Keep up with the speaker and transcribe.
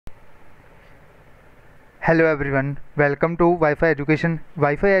Hello everyone, welcome to wifi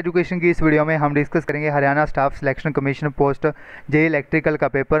education की इस video में हम डिस्कस करेंगे Haryana staff selection commission post JEE electrical का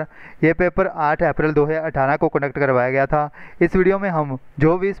पेपर। ये पेपर 8 अप्रैल 2018 को कंडक्ट करवाया गया था। इस वीडियो में हम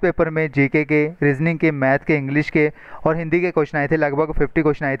जो भी इस पेपर में जीके के, रीजनिंग के, मैथ के, इंग्लिश के और हिंदी के क्वेश्चन आए थे, लगभग 50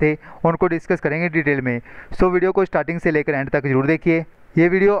 क्वेश्चन आए थे, उनको डिस्कस करेंगे डिटेल में। सो वीडियो को स्टार्टिंग से लेकर एंड तक जरूर देखिए। ये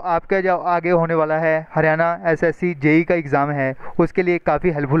वीडियो आपका जो आगे होने वाला है हरियाणा एसएससी जेई का एग्ज़ाम है, उसके लिए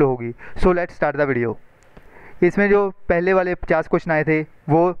काफ़ी हेल्पफुल होगी। So let's start the video. इसमें जो पहले वाले 50 क्वेश्चन आए थे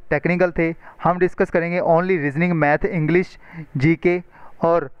वो टेक्निकल थे। हम डिस्कस करेंगे only reasoning, math, English, GK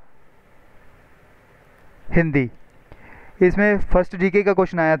और हिंदी। इसमें फर्स्ट जीके का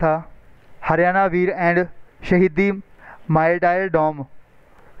क्वेश्चन आया था, हरियाणा वीर एंड शहीदी मार्टायर Dom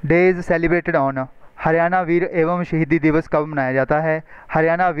day is celebrated on. Haryana वीर एवं शहीदी दिवस कब मनाया जाता है?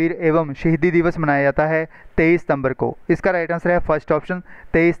 हरियाणा वीर एवं शहीदी दिवस मनाया जाता है 23 सितंबर को। इसका राइट आंसर है फर्स्ट ऑप्शन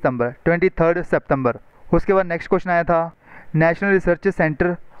 23 सितंबर, 23 सितंबर। उसके बाद नेक्स्ट क्वेश्चन आया था, national research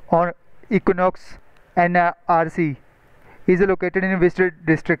centre on equinox NRC is located in which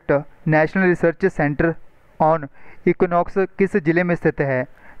district. National research centre on equinox किस ज़िले में स्थित है?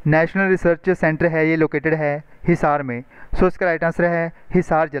 नेशनल रिसर्च सेंटर है ये लोकेटेड है हिसार में। सो इसका राइट आंसर है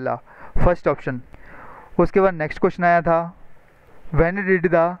हिसार जिला, फर्स्ट ऑप्शन। उसके बाद नेक्स्ट क्वेश्चन आया था, when did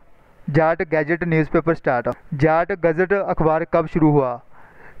the Jat gadget newspaper start. Jat gazette अखबार कब शुरू हुआ?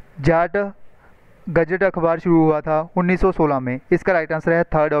 जाट गजट अखबार शुरू हुआ था 1916 में। इसका राइट आंसर है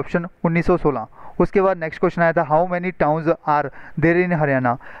थर्ड ऑप्शन 1916। उसके बाद नेक्स्ट क्वेश्चन आया था, how many towns are there in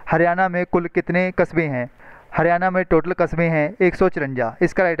Haryana. Haryana में कुल कितने कस्बे हैं? हरियाणा में टोटल कस्बे हैं 154।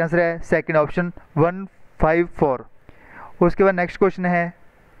 इसका राइट आंसर है सेकंड ऑप्शन 154। उसके बाद नेक्स्ट क्वेश्चन है,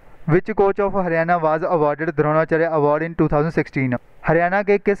 विच coach of Haryana was awarded Dronacharya award in 2016। Haryana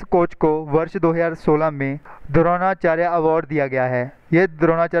के किस कोच को वर्ष 2016 में द्रोणाचार्य अवार्ड दिया गया है? ये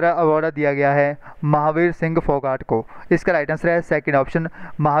द्रोणाचार्य अवार्ड दिया गया है महावीर सिंह फोगाट को। इसका राइट आंसर है सेकंड ऑप्शन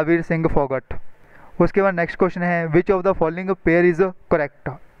महावीर सिंह फोगाट। उसके बाद नेक्स्ट क्वेश्चन है, which of the following pair is correct,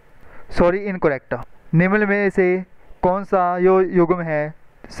 sorry incorrect. निम्न में से कौन सा यो युग्म है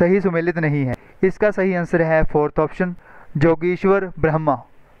सही सुमेलित नहीं है? इसका सही आंसर है फोर्थ ऑप्शन जोगेश्वर ब्रह्मा,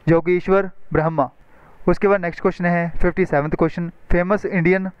 जोगेश्वर ब्रह्मा। उसके बाद नेक्स्ट क्वेश्चन है 57th question, famous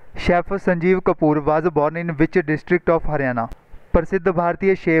Indian chef Sanjeev Kapoor was born in which district of Haryana. प्रसिद्ध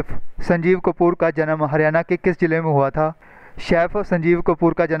भारतीय शेफ संजीव कपूर का जन्म हरियाणा के किस जिले में हुआ था? शेफ संजीव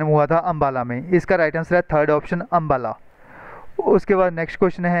कपूर का जन्म हुआ था अंबाला में। इसका राइट आंसर है थर्ड ऑप्शन अंबाला। उसके बाद नेक्स्ट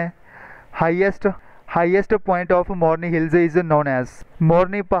क्वेश्चन है, highest point of Morni hills is known as.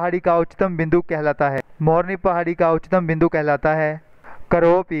 मोरनी पहाड़ी का उच्चतम बिंदु कहलाता है, मोरनी पहाड़ी का उच्चतम बिंदु कहलाता है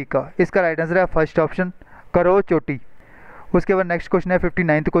करो पीक। इसका राइट आंसर है फर्स्ट ऑप्शन करो चोटी। उसके बाद नेक्स्ट क्वेश्चन है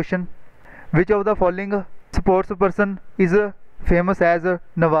 59th question, which of the following sports person is famous as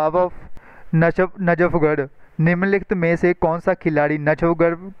Nawab of Najafgarh. निम्नलिखित में से कौन सा खिलाड़ी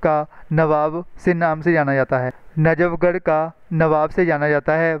नजफगढ़ का नवाब से नाम से जाना जाता है? नजफगढ़ का नवाब से जाना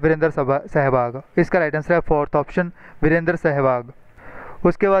जाता है वीरेंद्र सहवाग। इसका राइट आंसर है फोर्थ ऑप्शन वीरेंद्र सहवाग।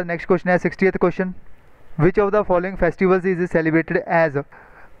 उसके बाद नेक्स्ट क्वेश्चन है 60th question, which of the following festivals is celebrated as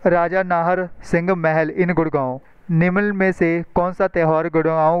राजा नाहर सिंह महल इन गुड़गांव। निम्न में से कौन सा त्यौहार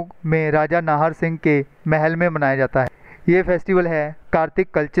गुड़गांव में राजा नाहर सिंह के महल में मनाया जाता है? ये फेस्टिवल है कार्तिक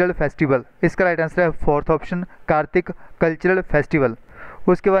कल्चरल फेस्टिवल। इसका राइट आंसर है fourth option Kartik cultural festival.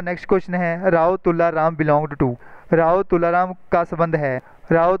 उसके बाद नेक्स्ट क्वेश्चन है, राव तुलाराम बिलोंग्ड टू। राव तुलाराम का संबंध है,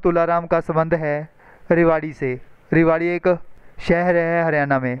 राव तुलाराम का संबंध है रेवाड़ी से। रेवाड़ी एक शहर है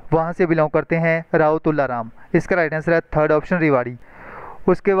हरियाणा में, वहाँ से बिलोंग करते हैं राव तुलाराम। इसका राइट आंसर है थर्ड ऑप्शन रेवाड़ी।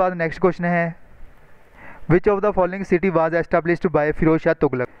 उसके बाद नेक्स्ट क्वेश्चन है, which of the following city was established bye Firoz Shah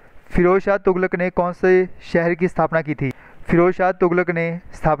Tughlaq. Firoz Shah Tughlaq ने कौन से शहर की स्थापना की थी? फिरोज शाह तुगलक ने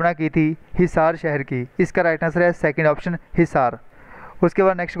स्थापना की थी हिसार शहर की। इसका राइट आंसर है सेकंड ऑप्शन हिसार। उसके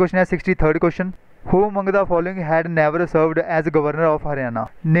बाद नेक्स्ट क्वेश्चन है 63rd question, who among the following had never served as governor of Haryana.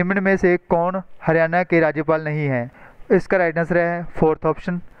 निम्न में से कौन हरियाणा के राज्यपाल नहीं है? इसका राइट आंसर है fourth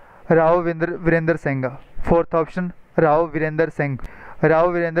option Rao Virendra Singh, fourth option Rao Virendra Singh.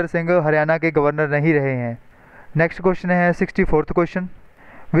 Rao Virendra Singh Haryana के गवर्नर नहीं रहे हैं। नेक्स्ट क्वेश्चन है 64th question,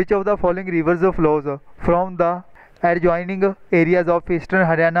 which of the following rivers flows from the adjoining areas of eastern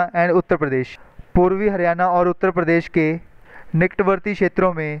Haryana and Uttar Pradesh. पूर्वी हरियाणा और उत्तर प्रदेश के निकटवर्ती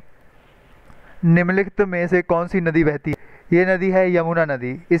क्षेत्रों में निम्नलिखित में से कौन सी नदी बहती है? ये नदी है यमुना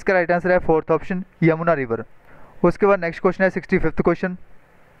नदी। इसका राइट आंसर है फोर्थ ऑप्शन यमुना रिवर। उसके बाद नेक्स्ट क्वेश्चन है 65th question,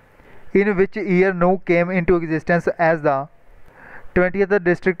 in which year Nuh came into existence as the 20th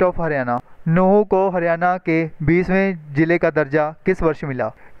district of Haryana. नूह को हरियाणा के 20वें जिले का दर्जा किस वर्ष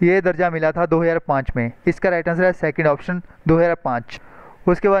मिला? ये दर्जा मिला था 2005 में। इसका राइट आंसर है सेकंड ऑप्शन 2005।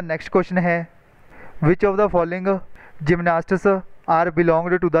 उसके बाद नेक्स्ट क्वेश्चन है, which of the following जिमनास्ट्स are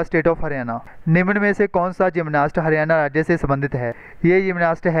belonged to the state of Haryana. निम्न में से कौन सा जिमनास्ट हरियाणा राज्य से संबंधित है। ये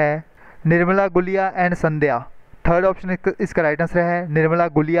जिमनास्ट है Nirmala Gulia and Sandhya. Third option इसका राइट आंसर है निर्मला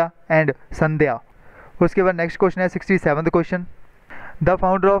गुलिया एंड संध्या। उसके बाद नेक्स्ट क्वेश्चन है 67th question. The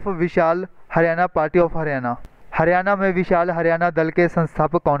founder of Vishal Haryana party of Haryana. Haryana में विशाल हरियाणा दल के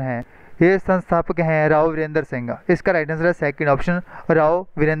संस्थापक कौन हैं। ये संस्थापक हैं राव वीरेंद्र सिंह। इसका राइट आंसर है सेकंड ऑप्शन राव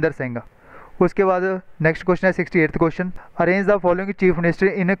वीरेंद्र सिंह। उसके बाद नेक्स्ट क्वेश्चन है 68th question. Arrange the following chief minister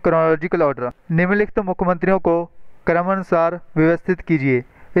in chronological order. निम्नलिखित मुख्यमंत्रियों को क्रमानुसार व्यवस्थित कीजिए।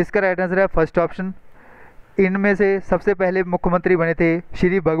 इसका राइट आंसर है फर्स्ट ऑप्शन। इनमें से सबसे पहले मुख्यमंत्री बने थे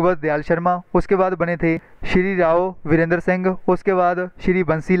श्री भगवत दयाल शर्मा, उसके बाद बने थे श्री राव वीरेंद्र सिंह, उसके बाद श्री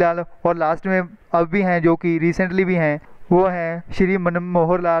बंसीलाल, और लास्ट में अब भी हैं जो कि रिसेंटली भी हैं वो हैं श्री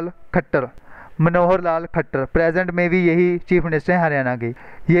मनोहर लाल खट्टर। प्रेजेंट में भी यही चीफ मिनिस्टर हैं हरियाणा के,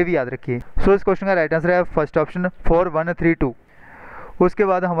 ये भी याद रखिए। सो इस क्वेश्चन का राइट आंसर है फर्स्ट ऑप्शन 4132। उसके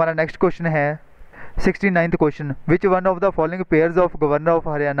बाद हमारा नेक्स्ट क्वेश्चन है 69th question. Which one of the following pairs of governor of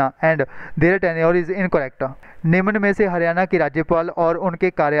Haryana and there tenure is incorrect. निम्न में से हरियाणा के राज्यपाल और उनके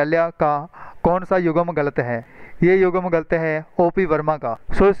कार्यालय का कौन सा युग्म गलत है। ये युग्म गलत है ओपी वर्मा का।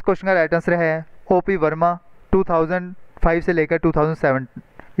 सो इस क्वेश्चन का राइट आंसर है ओपी वर्मा 2005 से लेकर 2007,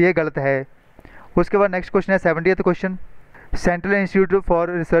 ये गलत है। उसके बाद नेक्स्ट क्वेश्चन है 70th question. Central institute for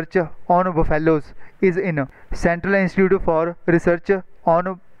research on buffaloes is in. Central institute for research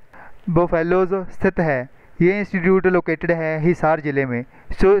on buffaloes स्थित है। ये इंस्टीट्यूट लोकेटेड है हिसार जिले में।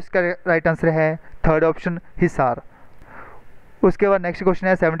 सो इसका राइट आंसर है थर्ड ऑप्शन हिसार। उसके बाद नेक्स्ट क्वेश्चन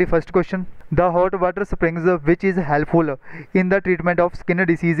है 71st question. The hot water springs which is helpful in the treatment of skin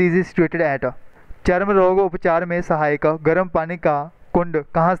disease is situated at. चर्म रोग उपचार में सहायक गर्म पानी का कुंड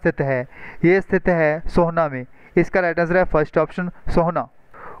कहाँ स्थित है। ये स्थित है सोहना में। इसका राइट आंसर है फर्स्ट ऑप्शन सोहना।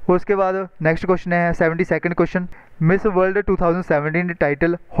 उसके बाद नेक्स्ट क्वेश्चन है 72nd question. Miss world 2017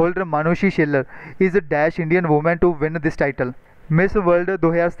 title holder Manushi Shelar is dash Indian women to win this title. Miss world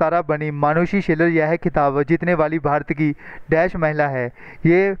 2017 बनी मानुषी शेलर यह खिताब जीतने वाली भारत की डैश महिला है।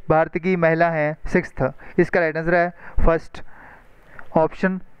 ये भारत की महिला है 6th। इसका राइट आंसर है फर्स्ट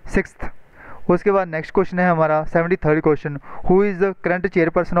ऑप्शन 6th। उसके बाद नेक्स्ट क्वेश्चन है हमारा 73rd question. Who is the current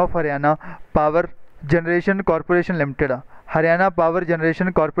chairperson of Haryana power generation corporation limited. Haryana power generation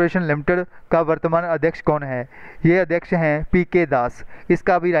corporation limited का वर्तमान अध्यक्ष कौन है। ये अध्यक्ष हैं पी.के. दास।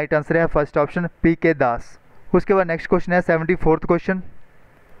 इसका भी राइट आंसर है फर्स्ट ऑप्शन पी.के. दास। उसके बाद नेक्स्ट क्वेश्चन है 74th question.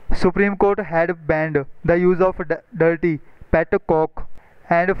 Supreme court had band the use of dirty pet coke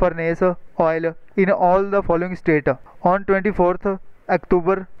and furnace oil in all the following state on 24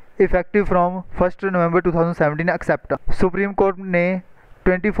 October effective from 1 November 2017 accept. Supreme court ने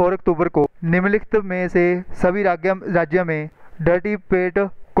 24 अक्टूबर को निम्नलिखित में से सभी राज्यों में डर्टी पेट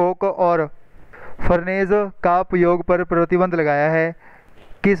कोक और फर्नेज का उपयोग पर प्रतिबंध लगाया है।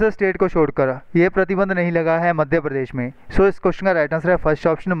 किस स्टेट को छोड़कर। ये प्रतिबंध नहीं लगा है मध्य प्रदेश में। सो इस क्वेश्चन का राइट आंसर है फर्स्ट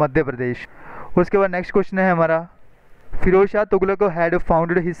ऑप्शन मध्य प्रदेश। उसके बाद नेक्स्ट क्वेश्चन है हमारा Firoz Shah Tughlaq had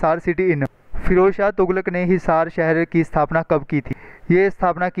founded Hisar city in. Firoz Shah Tughlaq ने हिसार शहर की स्थापना कब की थी। ये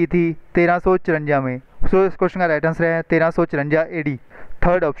स्थापना की थी 1354 में। सो इस क्वेश्चन का राइट आंसर है 1354 AD,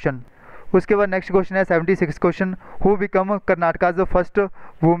 थर्ड ऑप्शन। उसके बाद नेक्स्ट क्वेश्चन है 76 question. Who become Karnataka's first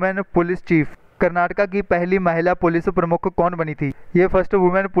women police chief. Karnataka की पहली महिला पुलिस प्रमुख कौन बनी थी। ये फर्स्ट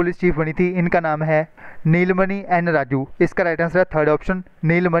वुमेन पुलिस चीफ बनी थी। इनका नाम है नीलमणि एन राजू। इसका राइट आंसर है थर्ड ऑप्शन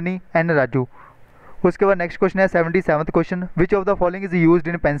नीलमणि एन राजू। उसके बाद नेक्स्ट क्वेश्चन है 77th question. Which of the following is used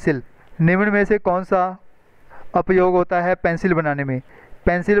in pencil. निम्न में से कौन सा उपयोग होता है पेंसिल बनाने में।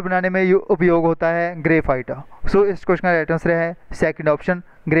 पेंसिल बनाने में उपयोग होता है ग्रेफाइट। सो इस क्वेश्चन का राइट आंसर है सेकंड ऑप्शन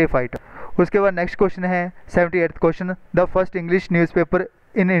ग्रेफाइट। उसके बाद नेक्स्ट क्वेश्चन है 78th question. The first English newspaper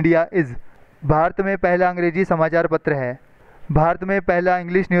in India is. Bharat में पहला अंग्रेजी समाचार पत्र है। भारत में पहला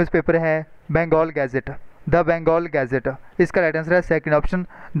इंग्लिश न्यूज़पेपर है Bengal gadget, the Bengal gadget. इसका राइट आंसर है second option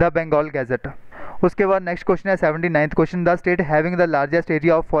the Bengal gadget. उसके बाद नेक्स्ट क्वेश्चन है 79th question. The state having the largest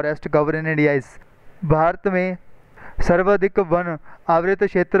area of forest cover in India is. Bharat में सर्वाधिक वन आवृत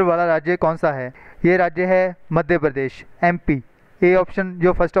क्षेत्र वाला राज्य कौन सा है। ये राज्य है Madhya Pradesh, MP। A option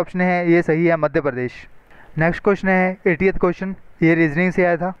जो फर्स्ट ऑप्शन है ये सही है, मध्य प्रदेश। नेक्स्ट क्वेश्चन है 80th क्वेश्चन। ये रीजनिंग से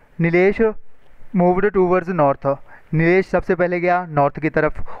आया था। Nilesh moved towards north. Nilesh सबसे पहले गया नॉर्थ की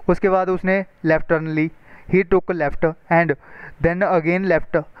तरफ। उसके बाद उसने left turn Lee. He took left and then again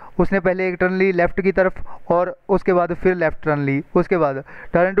left. उसने पहले एक टर्न ली लेफ्ट की तरफ और उसके बाद फिर लेफ्ट टर्न ली। उसके बाद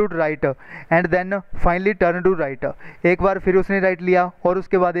turn to right and then finally turn to right. एक बार फिर उसने राइट लिया और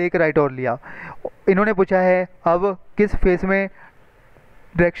उसके बाद एक राइट और लिया। इन्होंने पूछा है अब किस फेस में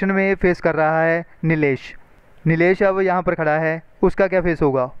डायरेक्शन में फेस कर रहा है नीलेश। नीलेश अब यहाँ पर खड़ा है, उसका क्या फेस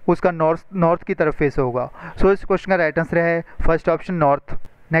होगा, उसका नॉर्थ की तरफ फेस होगा। सो इस क्वेश्चन का राइट आंसर है first option north.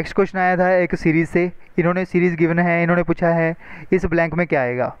 Next question आया था एक सीरीज़ से, इन्होंने सीरीज़ गिवन है, इन्होंने पूछा है इस ब्लैंक में क्या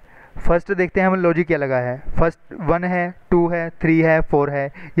आएगा। फर्स्ट देखते हैं हम लॉजिक क्या लगा है। फर्स्ट 1 है, 2 है, 3 है, 4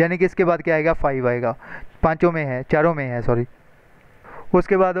 है, यानी कि इसके बाद क्या आएगा, 5 आएगा। पाँचों में है, चारों में है सॉरी।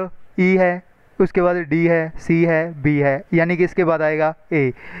 उसके बाद ई है, उसके बाद डी है, सी है, बी है, यानी कि इसके बाद आएगा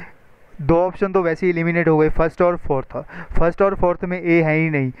ए। दो ऑप्शन तो वैसे ही एलिमिनेट हो गए, फर्स्ट और फोर्थ। फर्स्ट और फोर्थ में ए है ही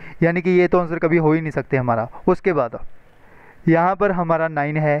नहीं, यानी कि ये तो आंसर कभी हो ही नहीं सकते हमारा। उसके बाद यहाँ पर हमारा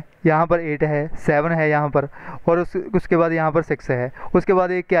 9 है, यहाँ पर 8 है, 7 है यहाँ पर, और उसके बाद यहाँ पर 6 है। उसके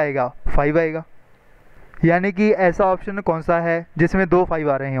बाद एक क्या आएगा, 5 आएगा। यानी कि ऐसा ऑप्शन कौन सा है जिसमें 2 5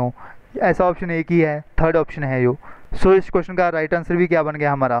 आ रहे हों, ऐसा ऑप्शन एक ही है, थर्ड ऑप्शन है जो। सो इस क्वेश्चन का राइट आंसर भी क्या बन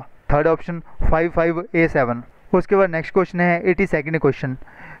गया हमारा, थर्ड ऑप्शन 55A7। उसके बाद नेक्स्ट क्वेश्चन है 82nd question.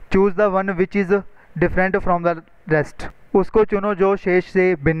 Choose the one which is different from the rest. उसको चुनो जो शेष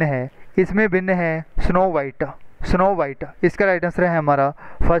से भिन्न है। इसमें भिन्न है स्नो वाइट, स्नो वाइट। इसका राइट आंसर है हमारा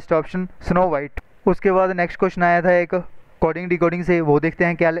फर्स्ट ऑप्शन स्नो वाइट। उसके बाद नेक्स्ट क्वेश्चन आया था एक कोडिंग डिकोडिंग से, वो देखते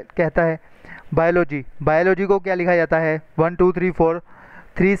हैं क्या कहता है। बायोलॉजी, बायोलॉजी को क्या लिखा जाता है, 1 2 3 4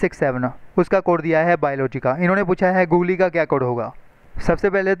 3 6 7। उसका कोड दिया है बायोलॉजी का। इन्होंने पूछा है गूगली का क्या कोड होगा। सबसे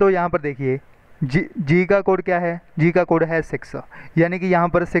पहले तो यहाँ पर देखिए जी का कोड क्या है, जी का कोड है 6, यानी कि यहाँ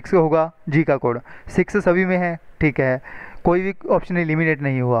पर 6 होगा जी का कोड। 6 सभी में है, ठीक है, कोई भी ऑप्शन एलिमिनेट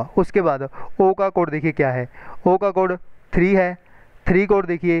नहीं हुआ। उसके बाद ओ का कोड देखिए क्या है, ओ का कोड 3 है। 3 कोड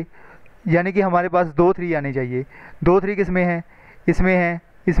देखिए, यानी कि हमारे पास 2 3 आने चाहिए। 2 3 किस में है, इसमें है,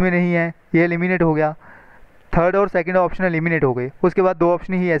 इसमें नहीं है, ये एलिमिनेट हो गया। थर्ड और सेकंड ऑप्शन एलिमिनेट हो गए। उसके बाद 2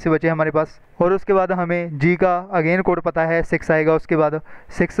 ऑप्शन ही ऐसे बचे हमारे पास। और उसके बाद हमें जी का अगेन कोड पता है, 6 आएगा। उसके बाद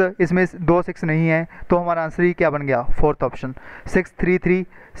 6, इसमें 2 6 नहीं है, तो हमारा आंसर ही क्या बन गया, फोर्थ ऑप्शन 6 3 3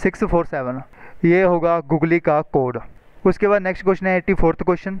 6 4 7। ये होगा गूगली का कोड। उसके बाद नेक्स्ट क्वेश्चन है 84th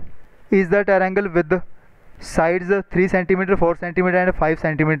question. Is the triangle with sides 3 centimetre 4 centimetre and 5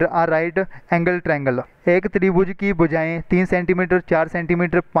 centimetre are right angle triangle. एक त्रिभुज की भुजाएं 3 सेंटीमीटर 4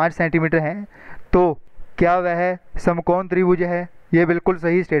 सेंटीमीटर 5 सेंटीमीटर हैं, तो क्या वह समकोण त्रिभुज है। ये बिल्कुल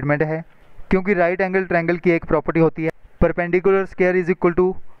सही स्टेटमेंट है, क्योंकि राइट एंगल ट्रायंगल की एक प्रॉपर्टी होती है perpendicular square is equal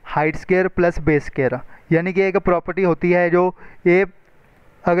to height square plus base square. यानी कि एक प्रॉपर्टी होती है जो ये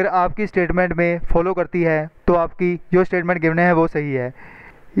अगर आपकी स्टेटमेंट में फॉलो करती है तो आपकी जो स्टेटमेंट गिवन है वो सही है।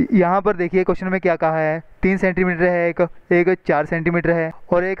 यहाँ पर देखिए क्वेश्चन में क्या कहा है, 3 सेंटीमीटर है, एक 4 सेंटीमीटर है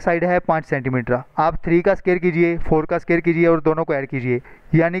और एक साइड है 5 सेंटीमीटर। आप 3 का स्क्वायर कीजिए, 4 का स्क्वायर कीजिए और दोनों को ऐड कीजिए,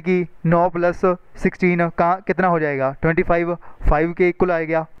 यानी कि 9 + 16 का कितना हो जाएगा, 25, 5 के इक्वल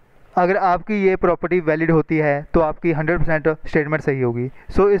आएगा। अगर आपकी ये प्रॉपर्टी वैलिड होती है तो आपकी 100% स्टेटमेंट सही होगी।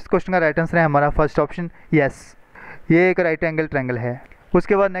 सो इस क्वेश्चन का राइट आंसर है हमारा फर्स्ट ऑप्शन यस, ये एक राइट एंगल ट्रायंगल है।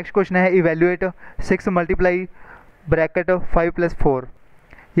 उसके बाद नेक्स्ट क्वेश्चन है इवेल्युएट 6 × ब्रैकेट 5 + 4।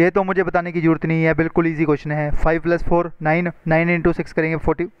 ये तो मुझे बताने की ज़रूरत नहीं है, बिल्कुल इजी क्वेश्चन है। 5 + 4 9, 9 × 6 करेंगे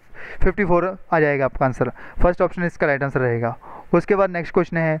 54 आ जाएगा आपका आंसर। फर्स्ट ऑप्शन इसका राइट आंसर रहेगा। उसके बाद नेक्स्ट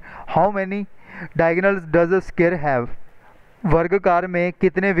क्वेश्चन है how many diagonals does square have. वर्गकार में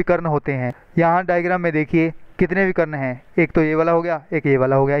कितने विकर्ण होते हैं। यहाँ डायग्राम में देखिए कितने विकर्ण हैं, एक तो ये वाला हो गया, एक ये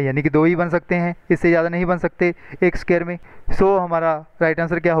वाला हो गया, यानी कि 2 ही बन सकते हैं, इससे ज़्यादा नहीं बन सकते एक स्क्वायर में। सो हमारा राइट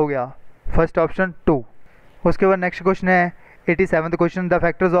आंसर क्या हो गया, फर्स्ट ऑप्शन 2। उसके बाद नेक्स्ट क्वेश्चन है 87th question. The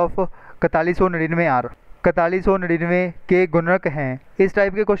factors of 4199 are. 4199 के गुणक हैं। इस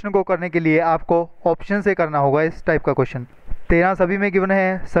टाइप के क्वेश्चन को करने के लिए आपको ऑप्शन से करना होगा। इस टाइप का क्वेश्चन 13 सभी में गिवन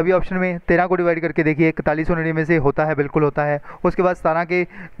है, सभी ऑप्शन में 13 को डिवाइड करके देखिए 4199 से होता है, बिल्कुल होता है। उसके बाद 17 के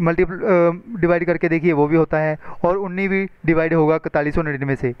डिवाइड करके देखिए वो भी होता है, और 19 भी डिवाइड होगा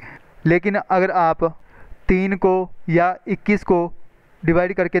 4199 से। लेकिन अगर आप 3 को या 21 को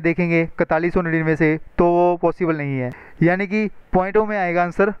डिवाइड करके देखेंगे 4199 से तो वो पॉसिबल नहीं है, यानी कि पॉइंटों में आएगा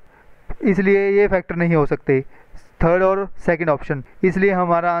आंसर, इसलिए ये फैक्टर नहीं हो सकते थर्ड और सेकंड ऑप्शन। इसलिए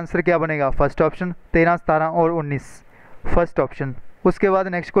हमारा आंसर क्या बनेगा, फर्स्ट ऑप्शन 13, 17 और 19 फर्स्ट ऑप्शन। उसके बाद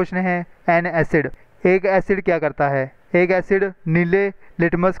नेक्स्ट क्वेश्चन है एन एसिड। एक एसिड क्या करता है, एक एसिड नीले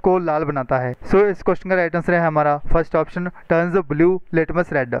लिटमस को लाल बनाता है। सो इस क्वेश्चन का राइट आंसर है हमारा first option turns blue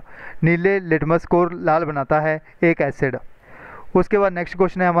litmus red. नीले लिटमस को लाल बनाता है एक एसिड। उसके बाद नेक्स्ट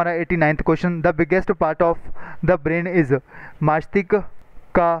क्वेश्चन है हमारा 89th question. The biggest part of the brain is. मस्तिष्क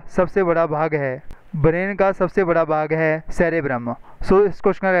का सबसे बड़ा भाग है, ब्रेन का सबसे बड़ा भाग है सेरेब्रम। सो इस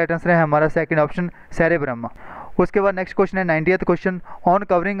क्वेश्चन का राइट आंसर है हमारा सेकंड ऑप्शन सेरेब्रम। उसके बाद नेक्स्ट क्वेश्चन है 90th question. On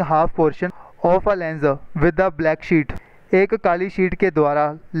covering half portion of a lens with the black sheet. एक काली शीट के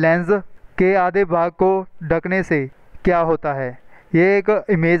द्वारा लेंस के आधे भाग को ढकने से क्या होता है, ये एक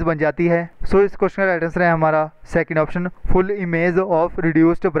इमेज बन जाती है। सो इस क्वेश्चन का राइट आंसर है हमारा second option full image of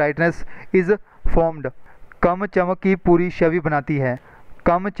reduced brightness is formed. कम चमक की पूरी छवि बनाती है,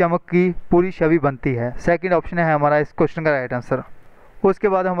 कम चमक की पूरी छवि बनती है। सेकंड ऑप्शन है हमारा इस क्वेश्चन का राइट आंसर। उसके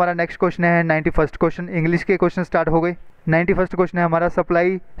बाद हमारा नेक्स्ट क्वेश्चन है 91st क्वेश्चन। इंग्लिश के क्वेश्चन स्टार्ट हो गए। 91st क्वेश्चन है हमारा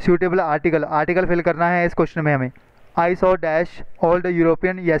supply suitable article. Article fill करना है इस क्वेश्चन में हमें। I saw dash old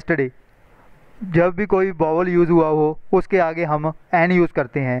European yesterday. जब भी कोई वॉवल यूज़ हुआ हो उसके आगे हम एन यूज़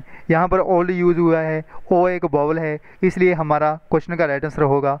करते हैं। यहाँ पर ओल्ड यूज़ हुआ है, ओ एक वॉवल है, इसलिए हमारा क्वेश्चन का राइट आंसर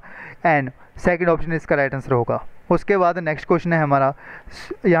होगा एन। सेकंड ऑप्शन इसका राइट आंसर होगा। उसके बाद नेक्स्ट क्वेश्चन है हमारा,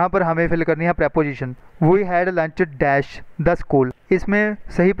 यहाँ पर हमें फिल करनी है preposition. We had lunch dash the school. इसमें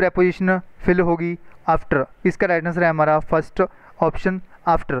सही प्रेपोजिशन फिल होगी आफ्टर। इसका राइट आंसर है हमारा फर्स्ट ऑप्शन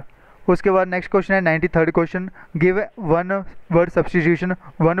आफ्टर। उसके बाद नेक्स्ट क्वेश्चन है 93rd question. Give one word substitution.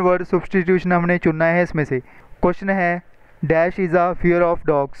 One word substitution हमने चुनना है इसमें से। क्वेश्चन है dash is a fear of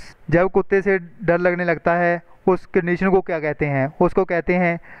dogs. जब कुत्ते से डर लगने लगता है उस कंडीशन को क्या कहते हैं? उसको कहते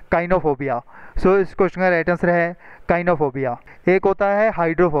हैं काइनोफोबिया। सो इस क्वेश्चन का राइट आंसर है काइनोफोबिया। एक होता है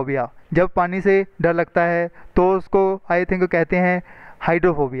हाइड्रोफोबिया, जब पानी से डर लगता है तो उसको आई थिंक कहते हैं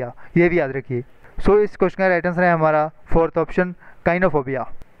हाइड्रोफोबिया, ये भी याद रखिए। सो इस क्वेश्चन का राइट आंसर है हमारा फोर्थ ऑप्शन काइनोफोबिया।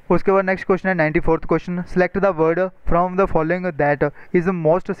 उसके बाद नेक्स्ट क्वेश्चन है 94th question. Select the word from the following that is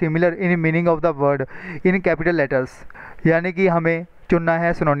most similar in meaning of the word in capital letters. यानी कि हमें चुनना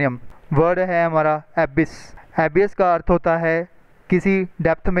है सिनोनियम। वर्ड है हमारा एबिस। एबिस का अर्थ होता है किसी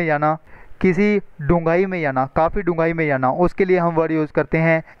डेप्थ में जाना, किसी डूंघाई में जाना, काफ़ी डूंघाई में जाना, उसके लिए हम वर्ड यूज़ करते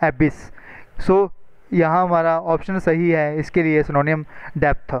हैं एबिस। सो यहाँ हमारा ऑप्शन सही है, इसके लिए सिनोनियम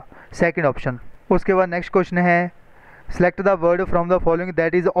डेप्थ, सेकंड ऑप्शन। उसके बाद नेक्स्ट क्वेश्चन है select the word from the following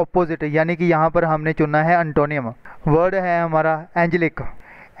that is opposite. यानी कि यहाँ पर हमने चुनना है एंटोनियम। वर्ड है हमारा एंजेलिक।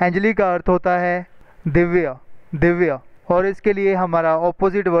 एंजेलिक का अर्थ होता है दिव्य, दिव्य, और इसके लिए हमारा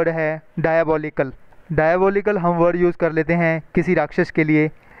ऑपोजिट वर्ड है डायबोलिकल। डायबोलिकल हम वर्ड यूज़ कर लेते हैं किसी राक्षस के लिए,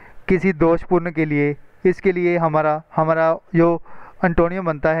 किसी दोषपूर्ण के लिए। इसके लिए हमारा जो एंटोनियम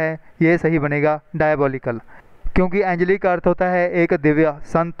बनता है ये सही बनेगा डायबोलिकल, क्योंकि एंजेलिक का अर्थ होता है एक दिव्य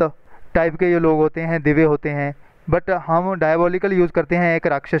संत टाइप के जो लोग होते हैं दिव्य होते हैं, बट हम डायबोलिकल यूज़ करते हैं एक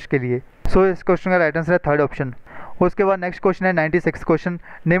राक्षस के लिए। सो इस क्वेश्चन का राइट आंसर है थर्ड ऑप्शन। उसके बाद नेक्स्ट क्वेश्चन है 96 क्वेश्चन।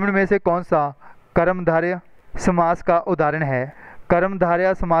 निम्न में से कौन सा कर्मधारय समास का उदाहरण है?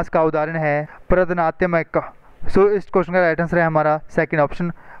 कर्मधारय समास का उदाहरण है प्रदनात्मक। सो इस क्वेश्चन का राइट आंसर है हमारा सेकंड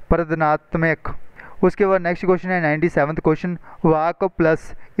ऑप्शन प्रदनात्मक। उसके बाद नेक्स्ट क्वेश्चन है 97th क्वेश्चन। वाक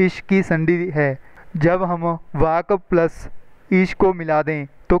प्लस ईश की संधि है। जब हम वाक प्लस ईश को मिला दें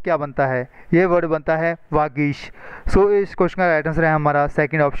तो क्या बनता है? ये वर्ड बनता है वागीश। सो इस क्वेश्चन का राइट आंसर है हमारा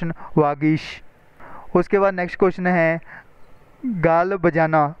सेकंड ऑप्शन वागीश। उसके बाद नेक्स्ट क्वेश्चन है गाल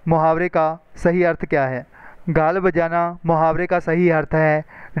बजाना मुहावरे का सही अर्थ क्या है? गाल बजाना मुहावरे का सही अर्थ है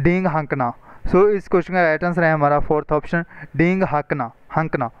डींग हाँकना। सो इस क्वेश्चन का राइट आंसर है हमारा फोर्थ ऑप्शन डींग हाँकना,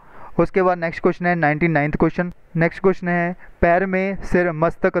 हाँकना। उसके बाद नेक्स्ट क्वेश्चन है 99th क्वेश्चन। नेक्स्ट क्वेश्चन है पैर में सिर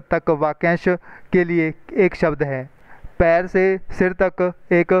मस्तक तक वाक्यांश के लिए एक शब्द है। पैर से सिर तक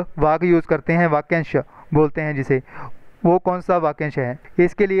एक वाक्य यूज़ करते हैं, वाक्यांश बोलते हैं जिसे, वो कौन सा वाक्यांश है?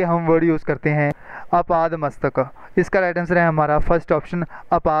 इसके लिए हम वर्ड यूज़ करते हैं अपाद मस्तक। इसका राइट आंसर है हमारा फर्स्ट ऑप्शन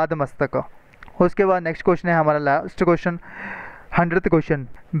अपाद मस्तक। उसके बाद नेक्स्ट क्वेश्चन है हमारा लास्ट क्वेश्चन 100th क्वेश्चन।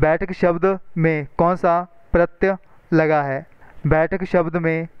 बैठक शब्द में कौन सा प्रत्यय लगा है? बैठक शब्द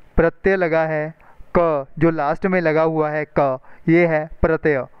में प्रत्यय लगा है क, जो लास्ट में लगा हुआ है क, ये है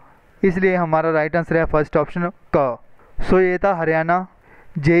प्रत्यय, इसलिए हमारा राइट आंसर है फर्स्ट ऑप्शन क। सो ये था हरियाणा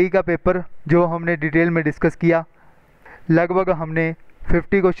जेई का पेपर जो हमने डिटेल में डिस्कस किया। लगभग हमने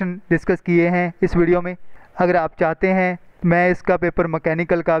 50 क्वेश्चन डिस्कस किए हैं इस वीडियो में। अगर आप चाहते हैं मैं इसका पेपर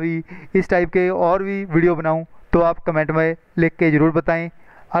मैकेनिकल का भी इस टाइप के और भी वीडियो बनाऊं तो आप कमेंट में लिख के ज़रूर बताएं।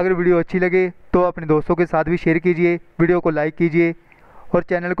 अगर वीडियो अच्छी लगे तो अपने दोस्तों के साथ भी शेयर कीजिए, वीडियो को लाइक कीजिए और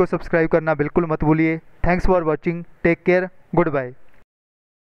चैनल को सब्सक्राइब करना बिल्कुल मत भूलिए। Thanks for watching, take care, good bye.